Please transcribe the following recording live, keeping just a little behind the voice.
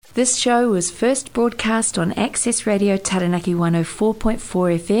This show was first broadcast on Access Radio Taranaki 104.4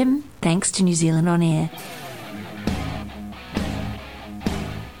 FM, thanks to New Zealand On Air.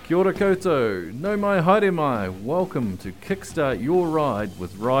 Kia ora koutou, no mai haere mai, welcome to Kickstart Your Ride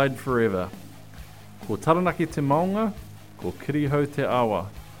with Ride Forever. Ko Taranaki te maunga, ko kiriho te awa,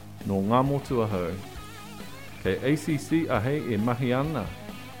 no ngā motu ahau. Kei ACC ahe e mahi ana,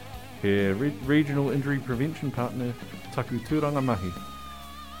 he Regional Injury Prevention Partner Taku Tūranga Mahi.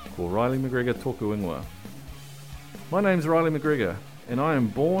 Ko Riley McGregor tōku ingoa. My name's Riley McGregor, and I am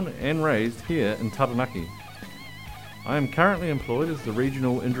born and raised here in Taranaki. I am currently employed as the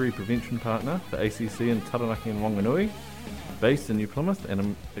Regional Injury Prevention Partner for ACC in Taranaki and Wanganui, based in New Plymouth, and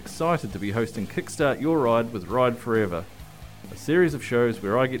I'm excited to be hosting Kickstart Your Ride with Ride Forever, a series of shows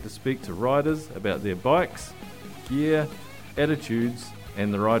where I get to speak to riders about their bikes, gear, attitudes,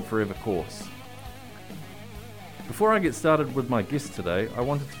 and the Ride Forever course. Before I get started with my guest today, I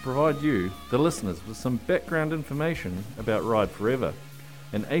wanted to provide you, the listeners, with some background information about Ride Forever,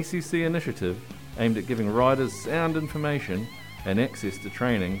 an ACC initiative aimed at giving riders sound information and access to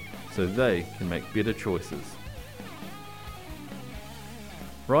training so they can make better choices.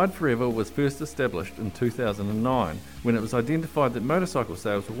 Ride Forever was first established in 2009 when it was identified that motorcycle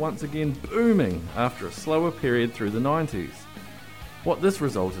sales were once again booming after a slower period through the 90s. What this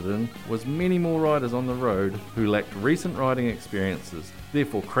resulted in was many more riders on the road who lacked recent riding experiences,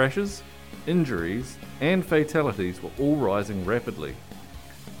 therefore crashes, injuries and fatalities were all rising rapidly.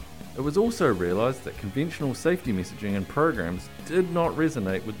 It was also realised that conventional safety messaging and programs did not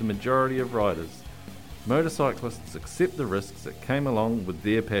resonate with the majority of riders. Motorcyclists accept the risks that came along with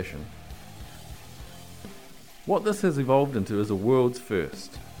their passion. What this has evolved into is a world's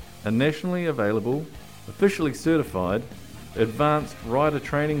first, a nationally available, officially certified, advanced rider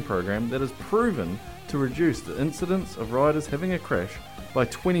training program that has proven to reduce the incidence of riders having a crash by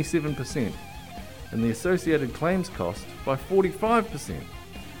 27% and the associated claims cost by 45%.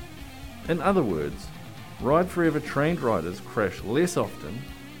 In other words, Ride Forever trained riders crash less often,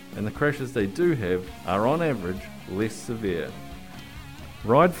 and the crashes they do have are on average less severe.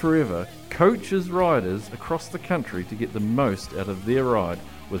 Ride Forever coaches riders across the country to get the most out of their ride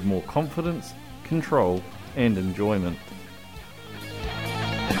with more confidence, control and enjoyment.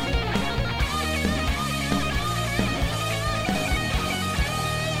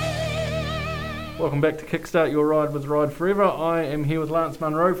 Welcome back to Kickstart Your Ride with Ride Forever. I am here with Lance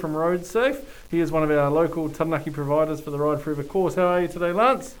Munroe from Roadsafe. He is one of our local Taranaki providers for the Ride Forever course. How are you today,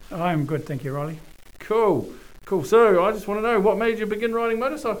 Lance? I'm good, thank you, Riley. Cool. So I just want to know, what made you begin riding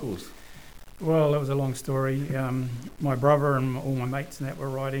motorcycles? Well, it was a long story. My brother and all my mates and that were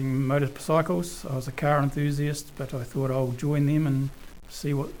riding motorcycles. I was a car enthusiast, but I thought I'll join them and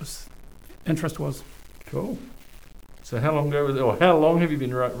see what interest was. Cool. So how long ago was it, or how long have you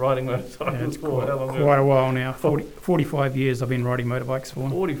been riding motorcycles for? Quite a while now. 45 years I've been riding motorbikes for.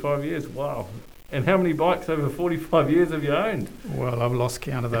 45 years, wow. And how many bikes over 45 years have you owned? Well, I've lost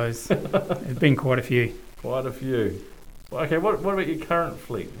count of those. There's been quite a few. Quite a few. Okay, what about your current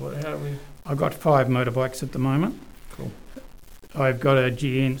fleet? I've got 5 motorbikes at the moment. Cool. I've got a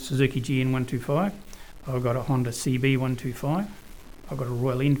Suzuki GN 125. I've got a Honda CB 125. I've got a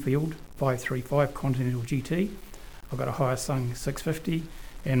Royal Enfield 535 Continental GT. I've got a Hyosung 650,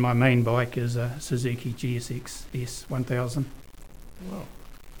 and my main bike is a Suzuki GSX S 1000. Wow.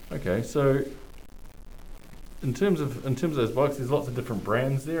 Okay, so in terms of those bikes, there's lots of different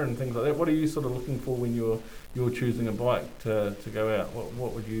brands there and things like that. What are you sort of looking for when you're choosing a bike to go out?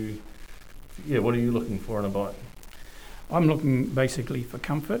 What are you looking for in a bike? I'm looking basically for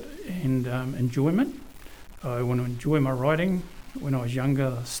comfort and enjoyment. I want to enjoy my riding. When I was younger,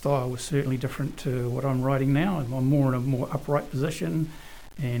 the style was certainly different to what I'm riding now. I'm more in a more upright position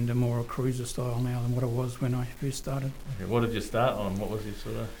and a more a cruiser style now than what I was when I first started. Okay, what did you start on? What was your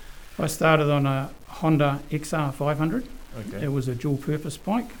sort of... I started on a Honda XR 500. Okay. It was a dual-purpose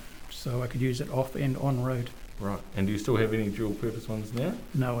bike, so I could use it off and on road. Right. And do you still have any dual-purpose ones now?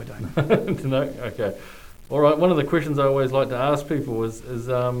 No, I don't. No? Okay. All right, one of the questions I always like to ask people is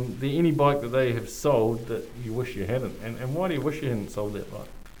there any bike that they have sold that you wish you hadn't? And why do you wish you hadn't sold that bike?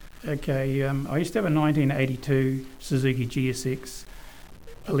 Okay, I used to have a 1982 Suzuki GSX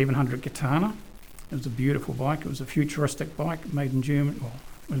 1100 Katana. It was a beautiful bike. It was a futuristic bike made in Germany. Well,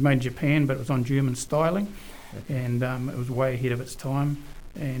 it was made in Japan, but it was on German styling. Okay. And it was way ahead of its time.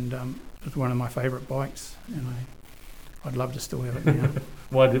 And it was one of my favourite bikes. And I'd love to still have it now.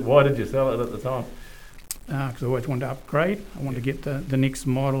 Why did you sell it at the time? Because I always wanted to upgrade. I wanted to get the next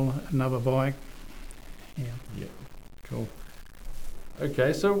model, another bike. Yeah. Cool.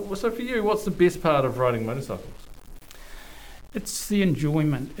 Okay, so for you, what's the best part of riding motorcycles? It's the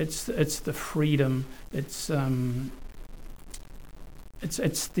enjoyment. It's the freedom. It's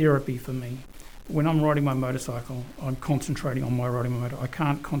therapy for me. When I'm riding my motorcycle, I'm concentrating on riding my motorcycle. I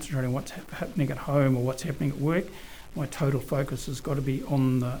can't concentrate on what's happening at home or what's happening at work. My total focus has got to be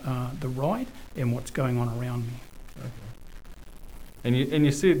on the ride and what's going on around me. Okay. And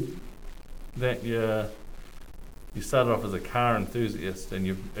you said that you started off as a car enthusiast and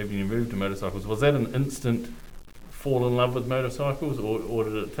you moved to motorcycles. Was that an instant fall in love with motorcycles, or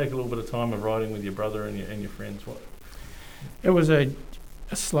did it take a little bit of time of riding with your brother and your friends? What? It was a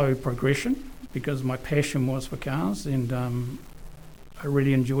slow progression because my passion was for cars, and I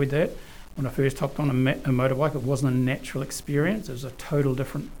really enjoyed that. When I first hopped on a motorbike, it wasn't a natural experience. It was a total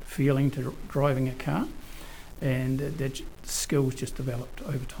different feeling to driving a car, and the skills just developed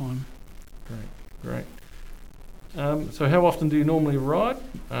over time. Great. So how often do you normally ride,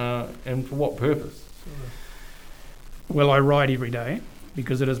 and for what purpose? Well, I ride every day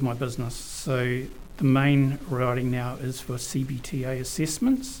because it is my business. So the main riding now is for CBTA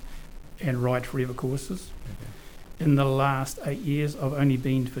assessments and Ride Forever courses. Okay. In the last 8 years, I've only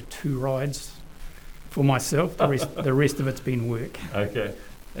been for 2 rides for myself. The rest of it's been work. Okay.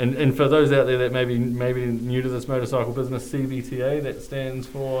 And for those out there that maybe new to this motorcycle business, CBTA, that stands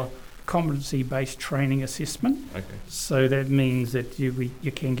for? Competency-based training assessment. Okay. So that means that you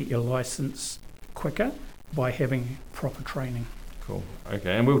can get your license quicker by having proper training. Cool.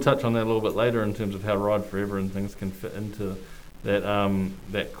 Okay, and we'll touch on that a little bit later in terms of how Ride Forever and things can fit into that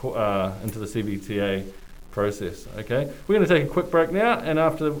into the CBTA process. Okay, we're going to take a quick break now, and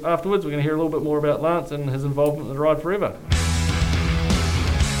afterwards we're going to hear a little bit more about Lance and his involvement with Ride Forever.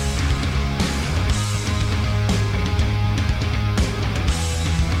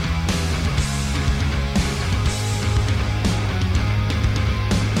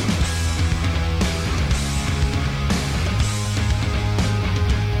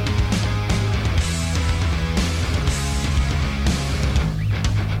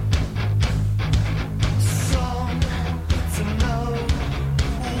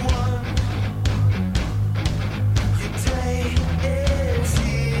 Take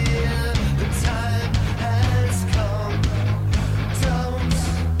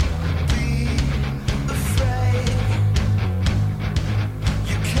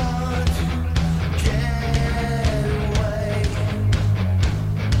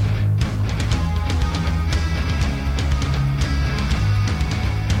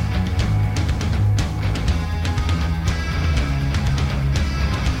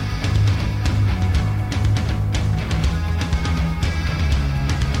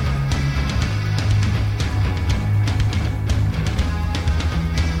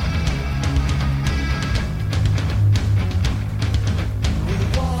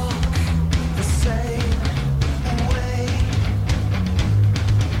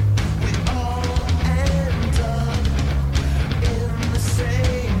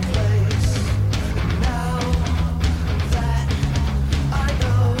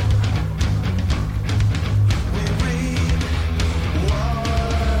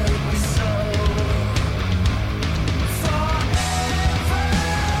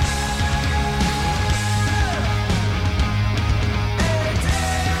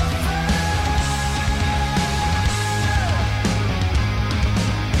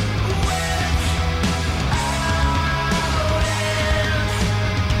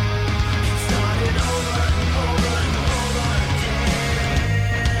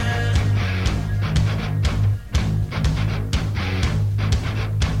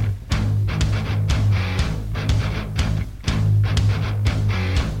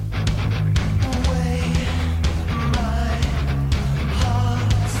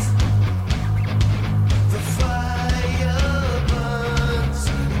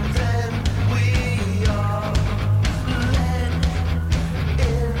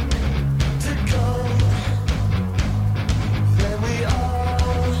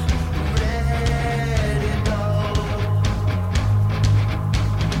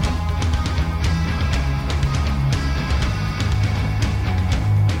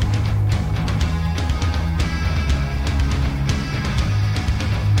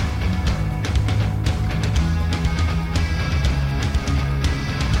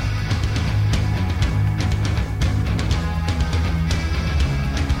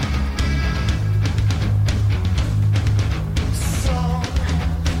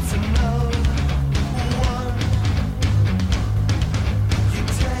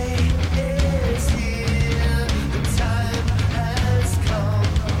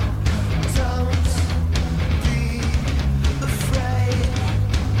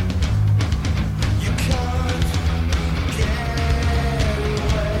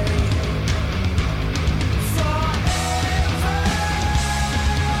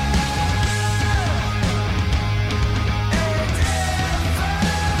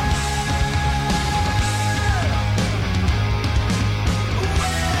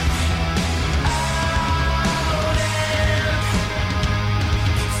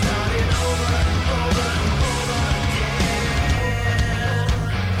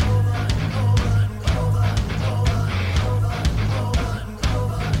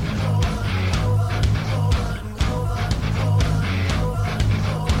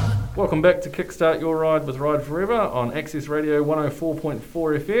Welcome back to Kickstart Your Ride with Ride Forever on Access Radio 104.4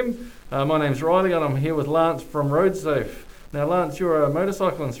 FM. My name's Riley and I'm here with Lance from Roadsafe. Now Lance, you're a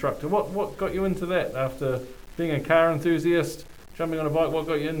motorcycle instructor. What got you into that after being a car enthusiast, jumping on a bike? What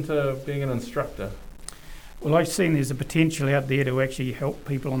got you into being an instructor? Well, I've seen there's a potential out there to actually help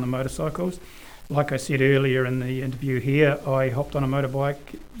people on the motorcycles. Like I said earlier in the interview here, I hopped on a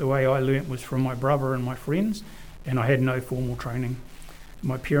motorbike. The way I learnt was from my brother and my friends, and I had no formal training.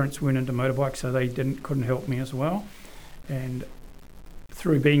 My parents weren't into motorbikes, so they couldn't help me as well. And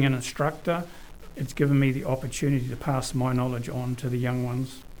through being an instructor, it's given me the opportunity to pass my knowledge on to the young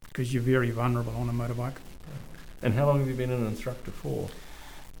ones, because you're very vulnerable on a motorbike. And how long have you been an instructor for?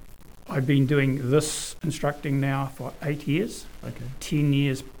 I've been doing this instructing now for 8 years. Okay. 10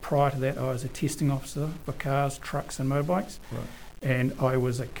 years prior to that, I was a testing officer for cars, trucks and motorbikes. Right. And I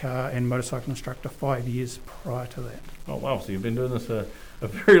was a car and motorcycle instructor 5 years prior to that. Oh wow, so you've been doing this a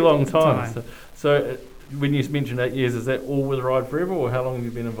very long time. So when you mentioned 8 years, is that all with Ride Forever, or how long have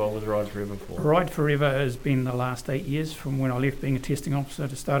you been involved with Ride Forever for? Ride Forever has been the last 8 years, from when I left being a testing officer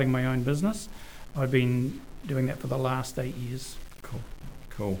to starting my own business. I've been doing that for the last 8 years.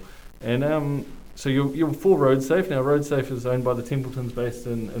 Cool. And so you're for Roadsafe. Now Roadsafe is owned by the Templetons based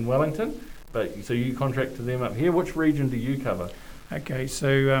in Wellington, but so you contract to them up here. Which region do you cover? Okay,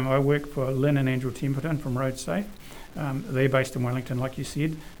 so I work for Lynn and Andrew Templeton from Roadsafe. They're based in Wellington, like you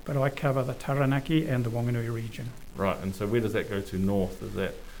said, but I cover the Taranaki and the Whanganui region. Right, and so where does that go to north? Is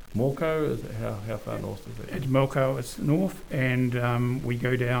that Morco? Is it how far north is that? It's Morco, it's north, and we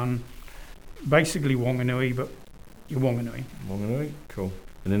go down basically Whanganui, but you're Whanganui. Whanganui, cool.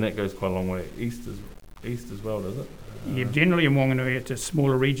 And then that goes quite a long way east as well, does it? Yeah, generally in Whanganui it's a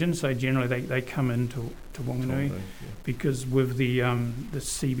smaller region, so generally they come into Whanganui, because with the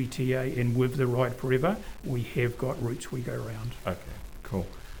CBTA and with the Ride Forever, we have got routes we go around. Okay, cool.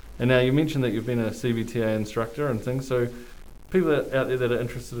 And now you mentioned that you've been a CBTA instructor and things, so people out there that are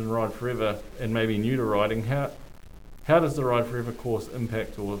interested in Ride Forever and maybe new to riding, how does the Ride Forever course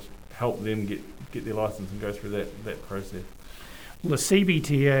impact or help them get their licence and go through that process? Well, the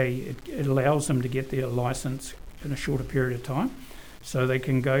CBTA, it allows them to get their licence in a shorter period of time, so they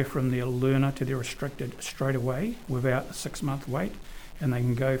can go from their learner to their restricted straight away without a 6-month wait, and they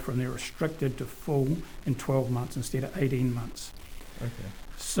can go from their restricted to full in 12 months instead of 18 months. Okay.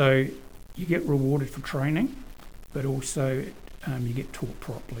 So you get rewarded for training, but also you get taught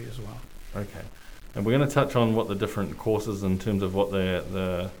properly as well. Okay. And we're going to touch on what the different courses in terms of what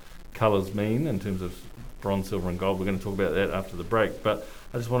the colours mean in terms of bronze, silver and gold. We're going to talk about that after the break, but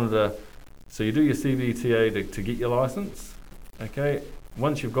I just wanted to, so you do your CBTA to get your licence, okay?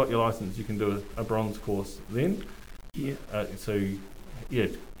 Once you've got your licence, you can do a bronze course then. Yeah. Okay. Yeah.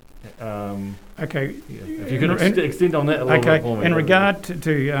 If you can extend on that a little bit for me. In regard to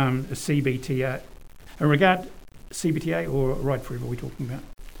CBTA, CBTA or Ride Forever, we're talking about.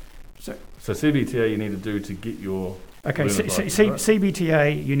 So CBTA you need to do to get your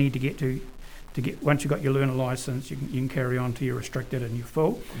CBTA you need to get once you've got your learner licence, you can carry on to your restricted and your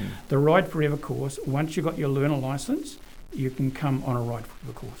full. The Ride Forever course, once you've got your learner licence, you can come on a Ride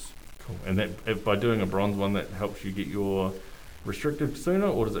Forever course. Cool. And that by doing a bronze one, that helps you get your restricted sooner,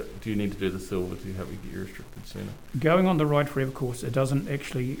 or do you need to do the silver to help you get your restricted sooner? Going on the Ride Forever course, it doesn't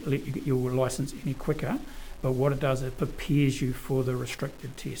actually let you get your licence any quicker, but what it does, it prepares you for the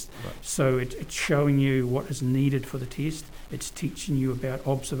restricted test. Right. So it's showing you what is needed for the test. It's teaching you about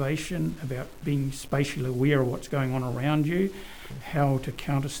observation, about being spatially aware of what's going on around you, how to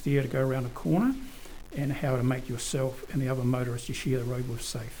counter steer to go around a corner, and how to make yourself and the other motorists you share the road with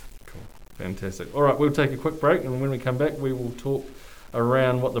safe. Cool. Fantastic. All right, we'll take a quick break, and when we come back, we will talk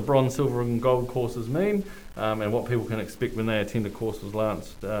around what the bronze, silver and gold courses mean, and what people can expect when they attend a course with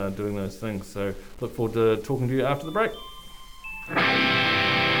Lance doing those things. So look forward to talking to you after the break.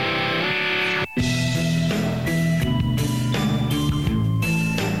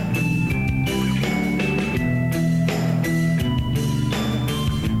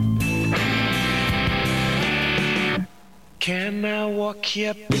 Can I walk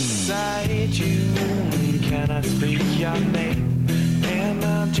here beside you? Can I speak your name? Can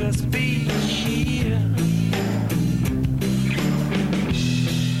I just be here?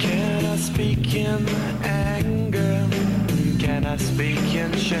 Can I speak in anger? Can I speak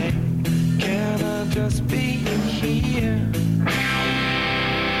in shame? Can I just be here?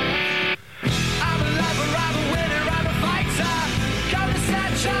 I'm a lover, I'm a winner, I'm a fighter. Come to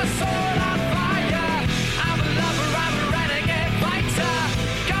set your soul on fire. I'm a lover, I'm a renegade fighter.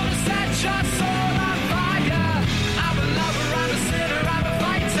 Come to set your soul on fire. I'm a lover, I'm a sinner, I'm a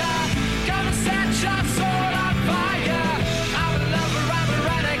fighter. Come to set your soul on fire. I'm a lover, I'm a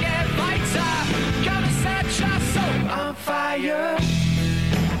renegade fighter.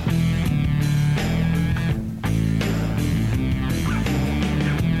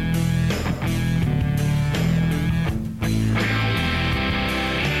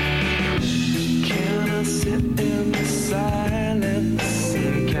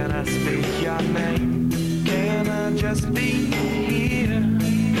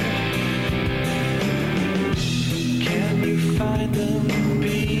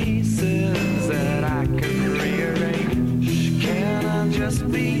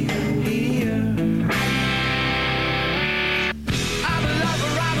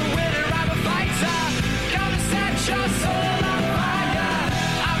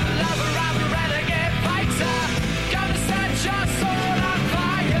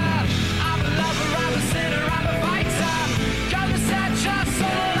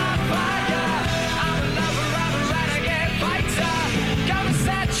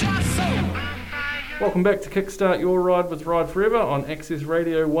 Welcome back to Kickstart Your Ride with Ride Forever on Access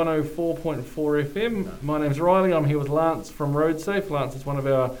Radio 104.4 FM. My name's Riley. I'm here with Lance from Roadsafe. Lance is one of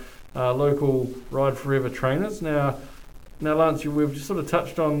our local Ride Forever trainers. Now Lance, we've just sort of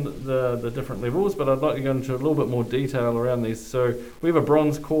touched on the different levels, but I'd like to go into a little bit more detail around these. So we have a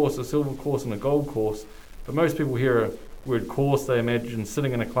bronze course, a silver course, and a gold course. But most people hear a word course, they imagine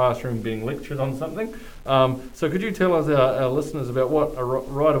sitting in a classroom being lectured on something. So could you tell us, our listeners, about what a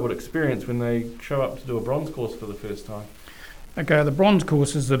rider would experience when they show up to do a bronze course for the first time? Okay, the bronze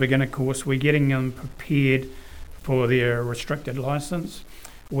course is the beginner course. We're getting them prepared for their restricted licence.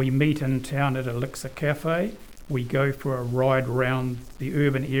 We meet in town at Elixir Cafe. We go for a ride around the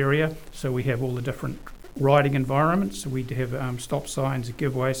urban area, so we have all the different riding environments. We have stop signs,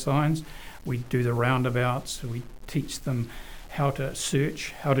 giveaway signs. We do the roundabouts. We teach them how to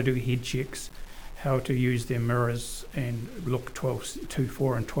search, how to do head checks, how to use their mirrors and look 2,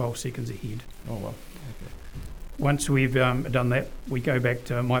 4 and 12 seconds ahead. Oh, well. Okay. Once we've done that, we go back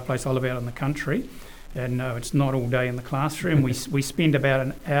to my place. I live out in the country, and no, it's not all day in the classroom. we spend about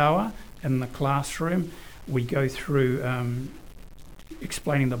an hour in the classroom. We go through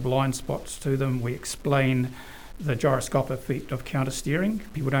explaining the blind spots to them. We explain the gyroscope effect of counter steering.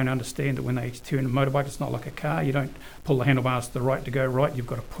 People don't understand that when they turn a motorbike, it's not like a car. You don't pull the handlebars to the right to go right. You've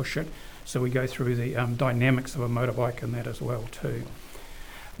got to push it. So we go through the dynamics of a motorbike and that as well too.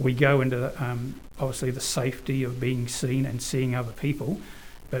 We go into obviously the safety of being seen and seeing other people,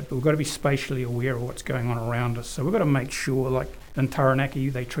 but we've got to be spatially aware of what's going on around us. So we've got to make sure, like in Taranaki,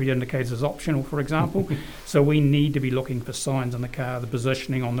 they treat indicators as optional, for example. So we need to be looking for signs in the car, the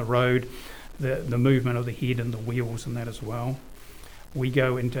positioning on the road, the movement of the head and the wheels and that as well. We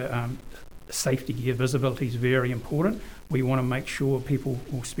go into safety gear. Visibility is very important. We want to make sure people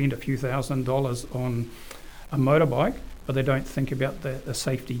will spend a few $1,000s on a motorbike, but they don't think about the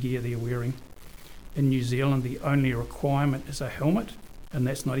safety gear they're wearing. In New Zealand, the only requirement is a helmet, and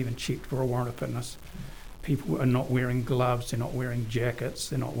that's not even checked for a warrant of fitness. People are not wearing gloves, they're not wearing jackets,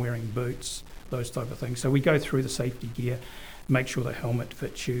 they're not wearing boots, those type of things. So we go through the safety gear, make sure the helmet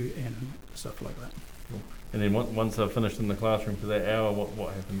fits you and stuff like that. Cool. And then once I've finished in the classroom for that hour,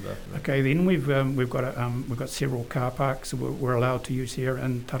 what happens after that? Okay, then we've got several car parks we're allowed to use here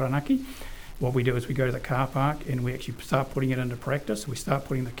in Taranaki. What we do is we go to the car park and we actually start putting it into practice. We start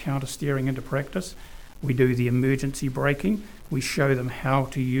putting the counter steering into practice. We do the emergency braking. We show them how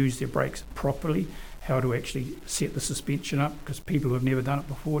to use their brakes properly, how to actually set the suspension up, because people who have never done it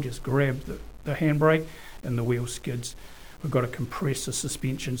before just grab the handbrake and the wheel skids. We've got to compress the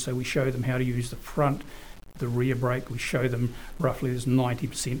suspension, so we show them how to use the front, the rear brake. We show them roughly there's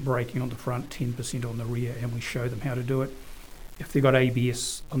 90% braking on the front, 10% on the rear, and we show them how to do it. If they've got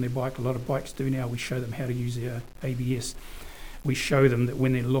ABS on their bike, a lot of bikes do now, we show them how to use their ABS. We show them that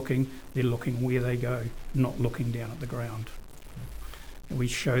when they're looking where they go, not looking down at the ground. We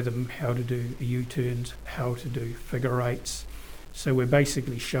show them how to do U-turns, how to do figure eights. So we're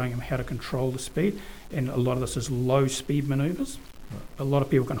basically showing them how to control the speed, and a lot of this is low speed manoeuvres. A lot of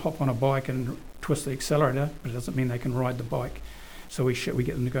people can hop on a bike and twist the accelerator, but it doesn't mean they can ride the bike. So we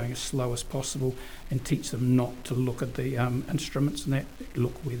get them going as slow as possible and teach them not to look at the instruments and that,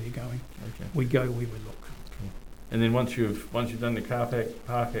 look where they're going. Okay. We go where we look. Cool. And then once you've done the car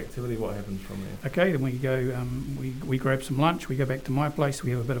park activity, what happens from there? Okay, then we go, we grab some lunch, we go back to my place,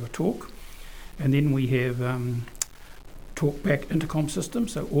 we have a bit of a talk, and then we have talk back intercom system.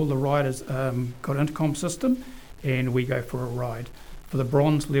 So all the riders got intercom system, and we go for a ride. For the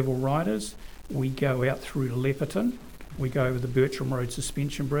bronze level riders, we go out through Lepperton, we go over the Bertram Road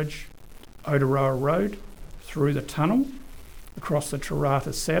Suspension Bridge, Otaroa Road, through the tunnel, across the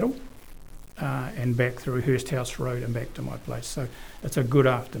Tarata Saddle, and back through Hurst House Road and back to my place. So it's a good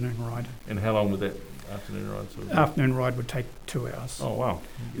afternoon ride. And how long would that afternoon ride sort of be? Afternoon ride would take 2 hours. Oh, wow.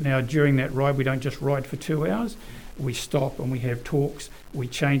 Now, during that ride, we don't just ride for 2 hours. We stop and we have talks. We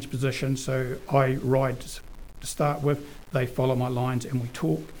change position. So I ride to start with, they follow my lines, and we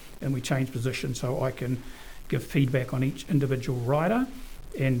talk and we change position so I can give feedback on each individual rider,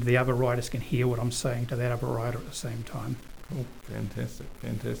 and the other riders can hear what I'm saying to that other rider at the same time. Cool. Fantastic.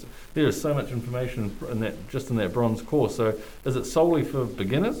 There is so much information in that bronze course. So is it solely for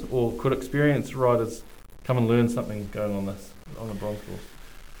beginners, or could experienced riders come and learn something going on the bronze course?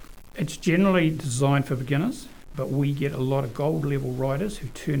 It's generally designed for beginners, but we get a lot of gold level riders who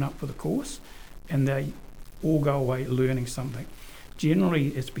turn up for the course and they all go away learning something. Generally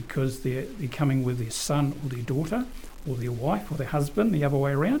it's because they're coming with their son or their daughter or their wife or their husband, the other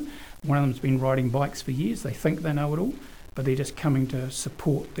way around. One of them's been riding bikes for years, they think they know it all, but they're just coming to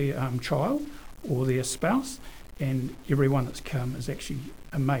support their child or their spouse, and everyone that's come is actually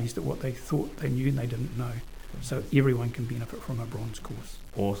amazed at what they thought they knew and they didn't know. So everyone can benefit from a bronze course.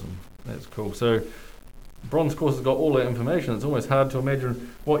 Awesome. That's cool. So bronze course has got all that information. It's almost hard to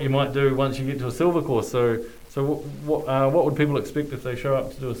imagine what you might do once you get to a silver course. So what would people expect if they show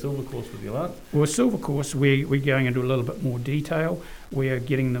up to do a silver course with you, Lance? Well, a silver course, we're going into a little bit more detail. We're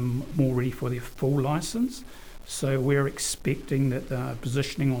getting them more ready for their full licence. So we're expecting that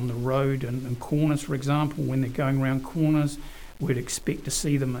positioning on the road and corners, for example, when they're going around corners, we'd expect to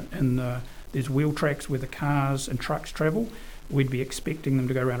see them in there's wheel tracks where the cars and trucks travel. We'd be expecting them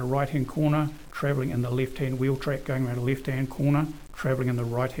to go around a right-hand corner, travelling in the left-hand wheel track, going around a left-hand corner, travelling in the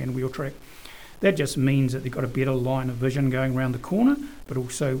right-hand wheel track. That just means that they've got a better line of vision going around the corner, but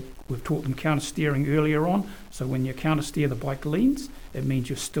also we've taught them counter-steering earlier on. So when you counter-steer, the bike leans, it means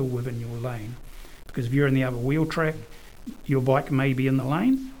you're still within your lane. Because if you're in the other wheel track, your bike may be in the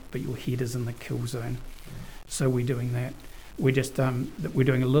lane, but your head is in the kill zone. So we're doing that. We're just we're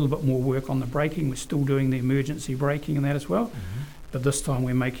doing a little bit more work on the braking. We're still doing the emergency braking and that as well, but this time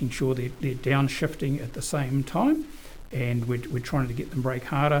we're making sure they're downshifting at the same time, and we're trying to get them brake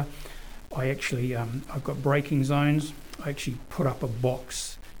harder. I actually I've got braking zones. I actually put up a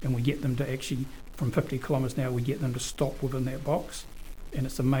box, and we get them to actually from 50 kilometres an hour. We get them to stop within that box, and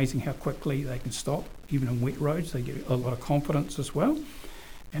it's amazing how quickly they can stop. Even on wet roads, they get a lot of confidence as well.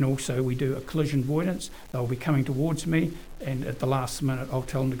 And also we do a collision avoidance. They'll be coming towards me, and at the last minute I'll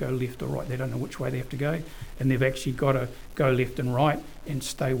tell them to go left or right. They don't know which way they have to go, and they've actually got to go left and right and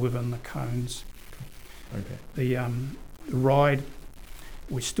stay within the cones. Okay. The ride,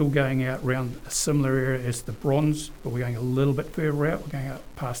 we're still going out around a similar area as the bronze, but we're going a little bit further out. We're going out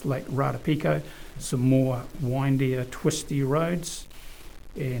past Lake Ratapico, some more windier, twisty roads,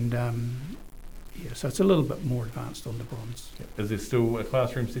 and so it's a little bit more advanced on the bronze. Is there still a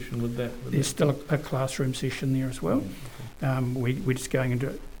classroom session with that? There's still a classroom session there as well. We're just going into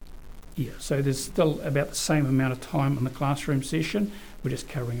it. Yeah, so there's still about the same amount of time on the classroom session. We're just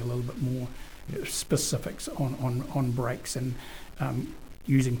covering a little bit more specifics on brakes and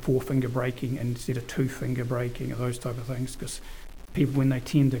using 4-finger braking instead of 2-finger braking, or those type of things, because people, when they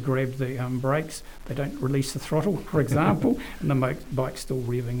tend to grab the brakes, they don't release the throttle, for example, and the bike's still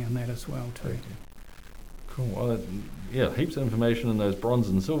revving in that as well too. Okay. Cool. Well, heaps of information in those bronze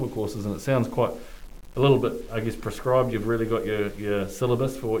and silver courses, and it sounds quite a little bit, I guess, prescribed. You've really got your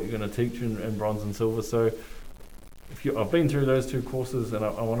syllabus for what you're going to teach in bronze and silver. So I've been through those two courses, and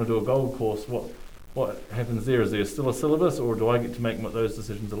I want to do a gold course. What happens there? Is there still a syllabus, or do I get to make those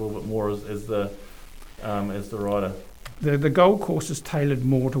decisions a little bit more as the rider? The gold course is tailored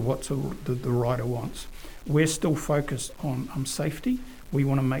more to what the rider wants. We're still focused on safety. We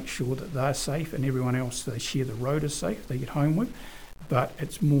want to make sure that they're safe and everyone else they share the road is safe, they get home with, but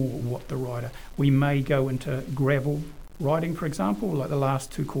it's more what the rider. We may go into gravel riding, for example, like the last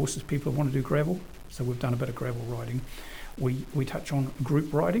two courses people want to do gravel, so we've done a bit of gravel riding. We touch on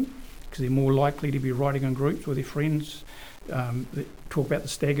group riding, because they're more likely to be riding in groups with their friends. They talk about the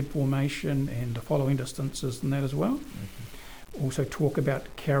staggered formation and the following distances and that as well. Okay. Also talk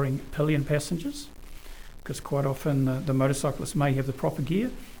about carrying pillion passengers, because quite often the motorcyclists may have the proper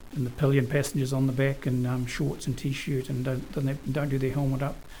gear and the pillion passengers on the back and shorts and t-shirt and don't do their helmet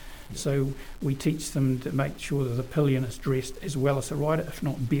up. So we teach them to make sure that the pillion is dressed as well as the rider, if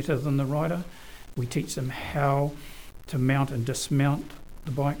not better than the rider. We teach them how to mount and dismount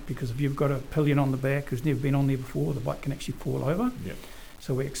the bike, because if you've got a pillion on the back who's never been on there before, the bike can actually fall over. Yep.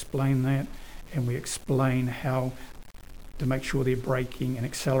 So we explain that, and we explain how to make sure their braking and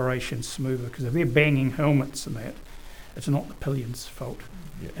acceleration smoother, because if they're banging helmets and that, it's not the pillion's fault.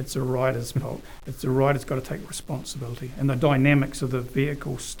 Yep. It's the rider's fault. It's the rider's got to take responsibility, and the dynamics of the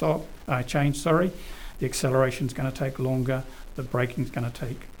vehicle change. The acceleration's going to take longer, the braking's going to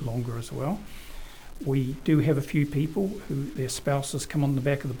take longer as well. We do have a few people who their spouses come on the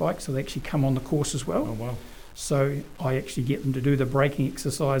back of the bike, so they actually come on the course as well. Oh, wow. So I actually get them to do the braking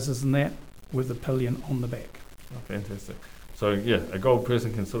exercises and that with the pillion on the back. Oh, fantastic. So, a gold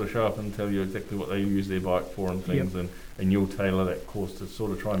person can sort of show up and tell you exactly what they use their bike for and things, yep. and you'll tailor that course to sort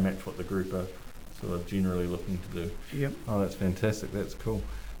of try and match what the group are sort of generally looking to do. Yep. Oh, that's fantastic. That's cool.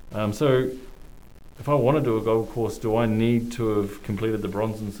 So if I want to do a gold course, do I need to have completed the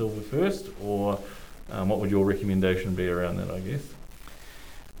bronze and silver first, or what would your recommendation be around that, I guess?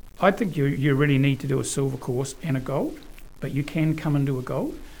 I think you really need to do a silver course and a gold, but you can come and do a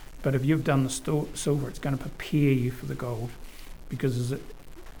gold. But if you've done the silver, it's going to prepare you for the gold, because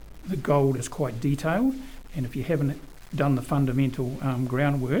the gold is quite detailed, and if you haven't done the fundamental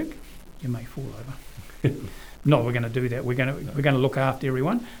groundwork, you may fall over. No, we're going to do that. We're going to look after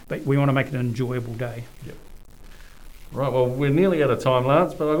everyone, but we want to make it an enjoyable day. Yep. Right, well, we're nearly out of time,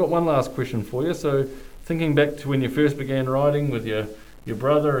 Lance, but I've got one last question for you. So, thinking back to when you first began riding with your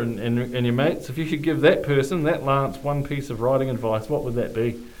brother and your mates, if you could give that Lance, one piece of riding advice, what would that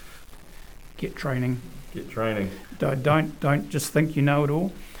be? Get training. Get training. Don't just think you know it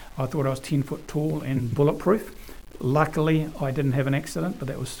all. I thought I was 10 foot tall and bulletproof. Luckily, I didn't have an accident, but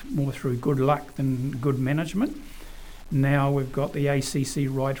that was more through good luck than good management. Now we've got the ACC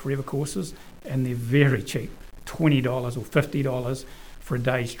Ride Forever courses, and they're very cheap. $20 or $50 for a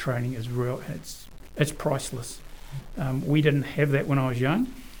day's training is real. It's priceless. We didn't have that when I was young,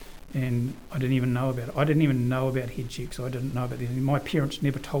 and I didn't even know about it. I didn't even know about head checks. I didn't know about anything. My parents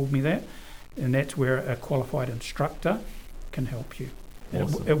never told me that, and that's where a qualified instructor can help you.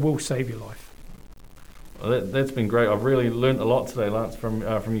 Awesome. It will save your life. Well, that's been great. I've really learnt a lot today, Lance, from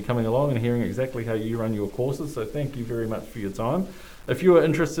you coming along and hearing exactly how you run your courses. So thank you very much for your time. If you are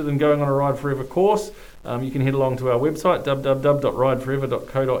interested in going on a Ride Forever course, you can head along to our website,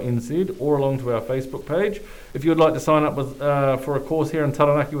 www.rideforever.co.nz, or along to our Facebook page. If you would like to sign up for a course here in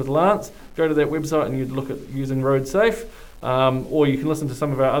Taranaki with Lance, go to that website and you'd look at using Roadsafe, or you can listen to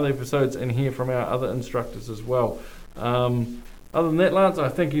some of our other episodes and hear from our other instructors as well. Other than that, Lance, I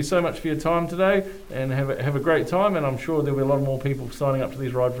thank you so much for your time today, and have a great time, and I'm sure there'll be a lot more people signing up to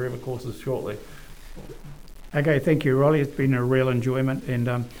these Ride Forever courses shortly. Okay, thank you, Rolly. It's been a real enjoyment, and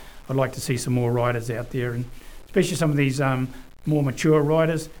I'd like to see some more riders out there, and especially some of these more mature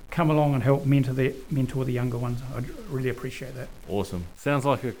riders come along and help mentor the younger ones. I'd really appreciate that. Awesome. Sounds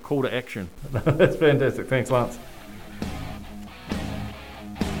like a call to action. That's fantastic. Thanks, Lance.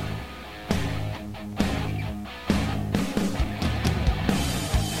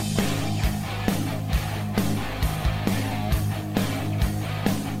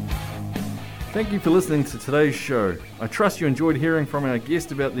 Thank you for listening to today's show. I trust you enjoyed hearing from our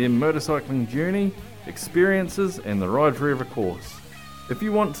guest about their motorcycling journey, experiences, and the Ride Forever course. If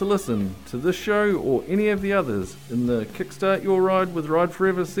you want to listen to this show or any of the others in the Kickstart Your Ride with Ride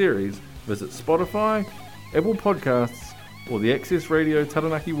Forever series, visit Spotify, Apple Podcasts, or the Access Radio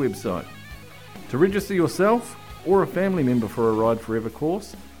Taranaki website. To register yourself or a family member for a Ride Forever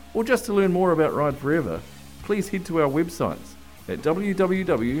course, or just to learn more about Ride Forever, please head to our websites at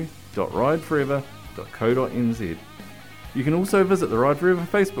www.rideforever.co.nz. You can also visit the Ride Forever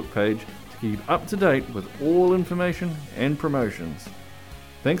Facebook page to keep up to date with all information and promotions.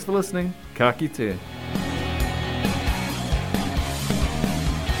 Thanks for listening. Ka kite.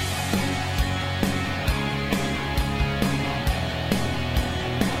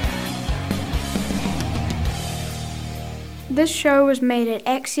 This show was made at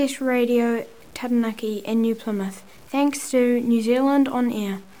Access Radio Taranaki in New Plymouth, thanks to New Zealand On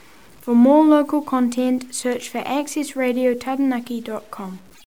Air. For more local content, search for accessradiotaranaki.com.